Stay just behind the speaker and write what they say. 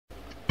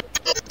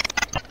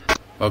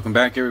Welcome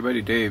back,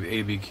 everybody. Dave,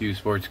 ABQ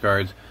Sports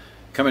Cards,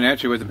 coming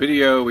at you with a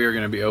video. We are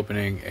going to be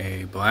opening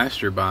a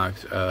blaster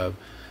box of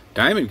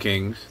Diamond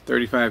Kings.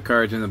 35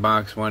 cards in the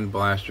box, one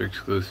blaster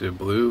exclusive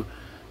blue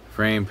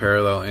frame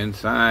parallel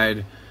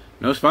inside.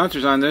 No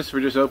sponsors on this. We're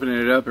just opening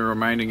it up and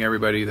reminding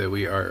everybody that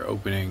we are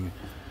opening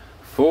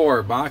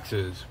 4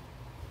 boxes.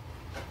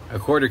 A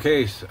quarter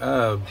case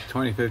of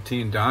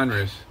 2015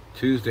 Donruss,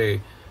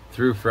 Tuesday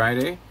through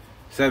Friday.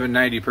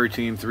 $7.90 per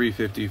team,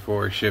 $3.50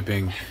 for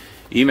shipping.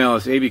 Email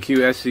us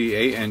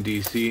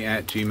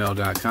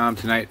abqscandc@gmail.com.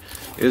 Tonight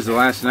is the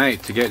last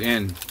night to get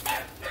in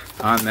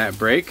on that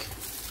break.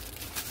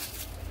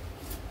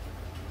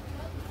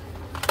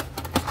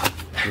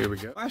 Here we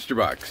go. Blaster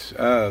box.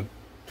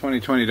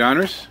 2020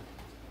 Donruss.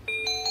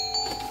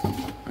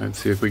 Let's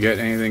see if we get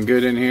anything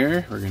good in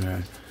here. We're going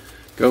to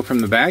go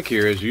from the back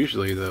here, as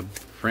usually the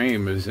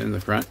frame is in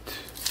the front.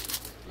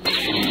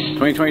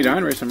 2020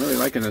 Donruss. I'm really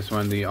liking this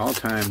one. The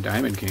all-time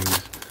Diamond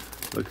Kings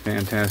look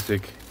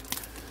fantastic.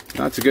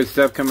 Lots of good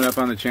stuff coming up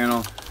on the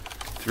channel.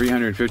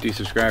 350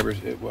 subscribers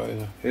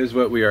is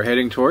what we are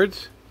heading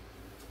towards.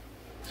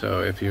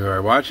 So if you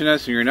are watching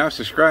us and you're not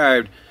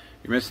subscribed,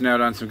 you're missing out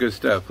on some good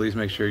stuff. Please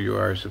make sure you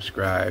are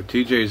subscribed.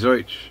 TJ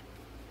Zeuch,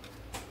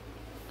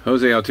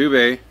 Jose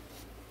Altuve,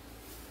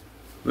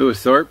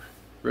 Lewis Thorpe,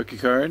 rookie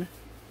card.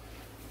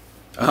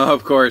 Oh,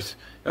 of course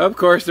they're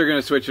going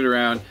to switch it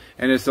around,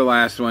 and it's the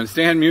last one.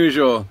 Stan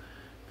Musial,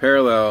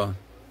 parallel,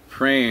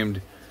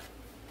 framed.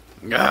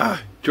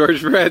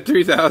 George Brett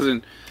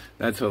 3000.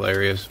 That's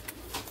hilarious.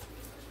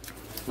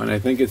 When I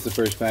think it's the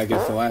first pack,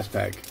 it's the last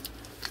pack.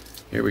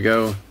 Here we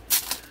go.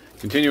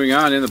 Continuing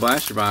on in the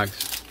blaster box.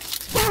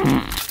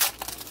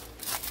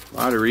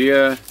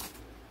 Lotteria.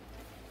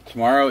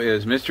 Tomorrow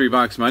is Mystery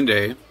Box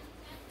Monday.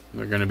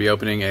 We're going to be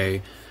opening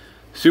a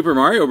Super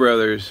Mario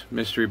Brothers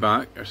mystery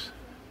box.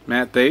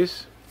 Matt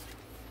Thace.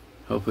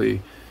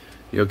 Hopefully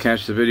you'll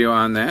catch the video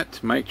on that.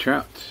 Mike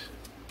Trout.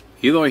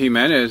 Eloy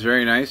Jimenez,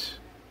 very nice.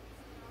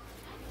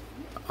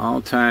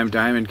 All-time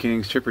Diamond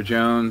Kings, Chipper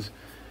Jones,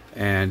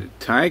 and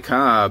Ty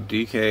Cobb,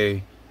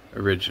 DK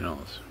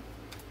Originals.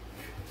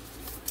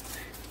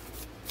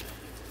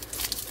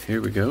 Here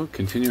we go,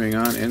 continuing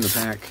on in the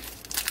pack.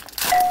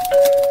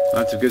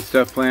 Lots of good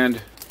stuff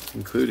planned,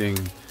 including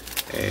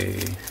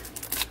a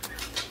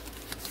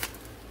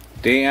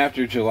day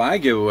after July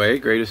giveaway,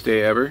 greatest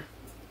day ever.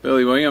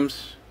 Billy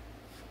Williams,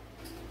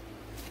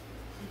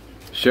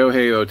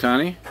 Shohei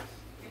Ohtani,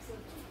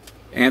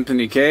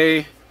 Anthony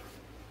K.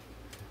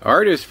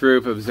 Artist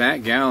proof of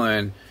Zach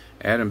Gallen,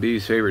 Adam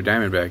B's favorite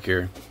Diamondback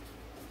here.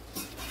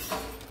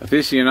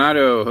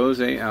 Aficionado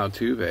Jose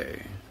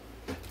Altuve.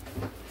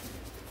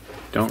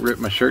 Don't rip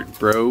my shirt,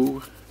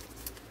 bro.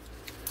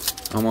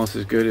 Almost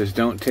as good as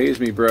don't tase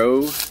me,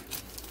 bro.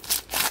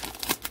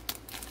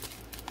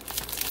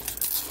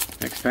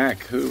 Next pack,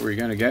 who are we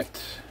going to get?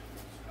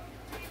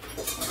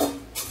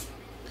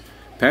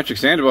 Patrick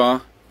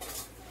Sandoval.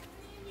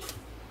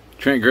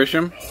 Trent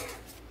Grisham.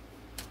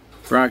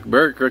 Brock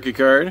Burke, rookie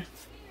card.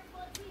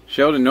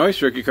 Sheldon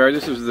Noyce rookie card.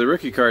 This was the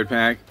rookie card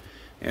pack.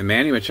 And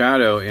Manny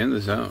Machado in the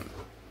zone.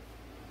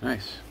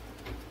 Nice.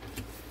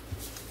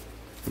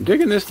 I'm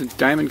digging this to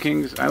Diamond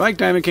Kings. I liked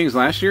Diamond Kings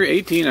last year.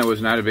 18 I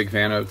was not a big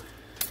fan of.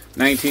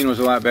 19 was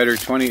a lot better.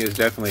 20 is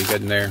definitely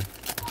getting there.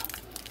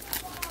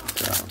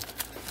 So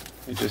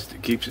it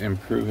just keeps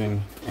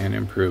improving and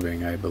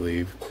improving, I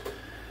believe.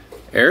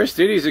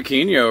 Aristides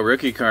Aquino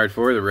rookie card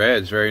for the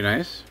Reds. Very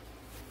nice.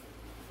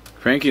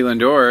 Frankie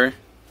Lindor.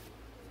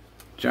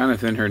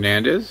 Jonathan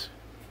Hernandez.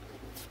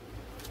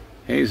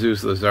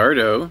 Jesus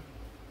Luzardo,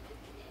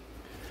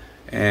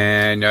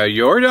 and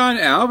Yordan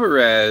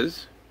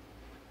Alvarez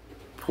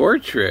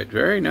portrait.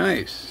 Very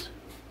nice.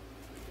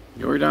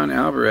 Yordan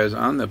Alvarez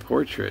on the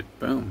portrait.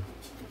 Boom.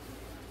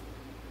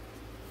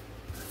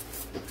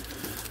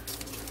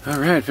 All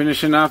right,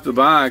 finishing off the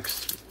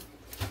box.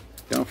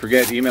 Don't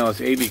forget, email us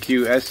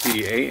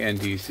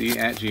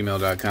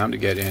abqscandc@gmail.com to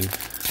get in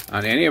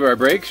on any of our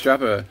breaks.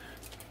 Drop a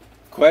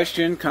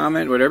question,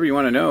 comment, whatever you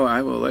want to know.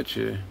 I will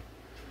answer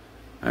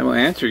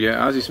you.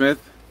 Ozzie Smith,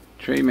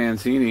 Trey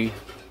Mancini.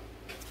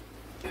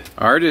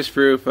 Artist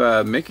proof,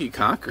 Mickey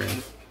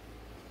Cochran.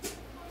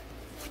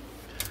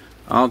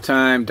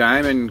 All-time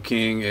Diamond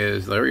King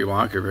is Larry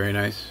Walker. Very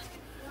nice.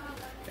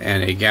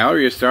 And a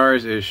Gallery of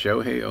Stars is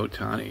Shohei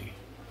Ohtani.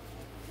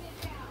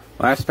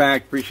 Last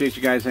pack. Appreciate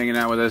you guys hanging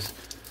out with us.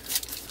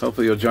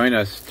 Hopefully you'll join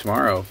us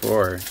tomorrow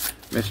for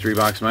Mystery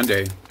Box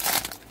Monday.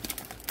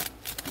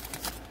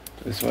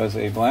 This was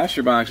a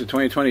blaster box of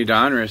 2020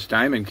 Donruss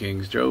Diamond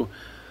Kings. Joe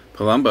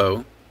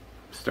Palumbo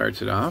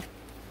starts it off.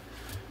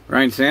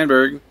 Ryan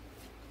Sandberg.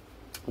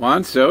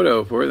 Juan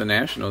Soto for the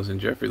Nationals and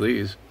Jeffrey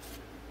Lees.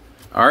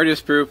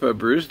 Artist proof of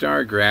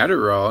Brusdar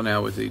Graterol,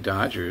 now with the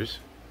Dodgers.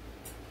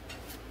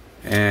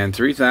 And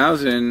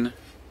 3000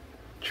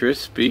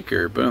 Tris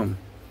Speaker. Boom.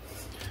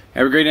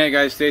 Have a great night,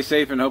 guys. Stay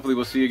safe, and hopefully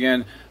we'll see you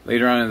again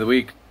later on in the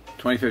week.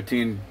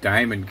 2015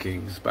 Diamond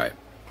Kings. Bye.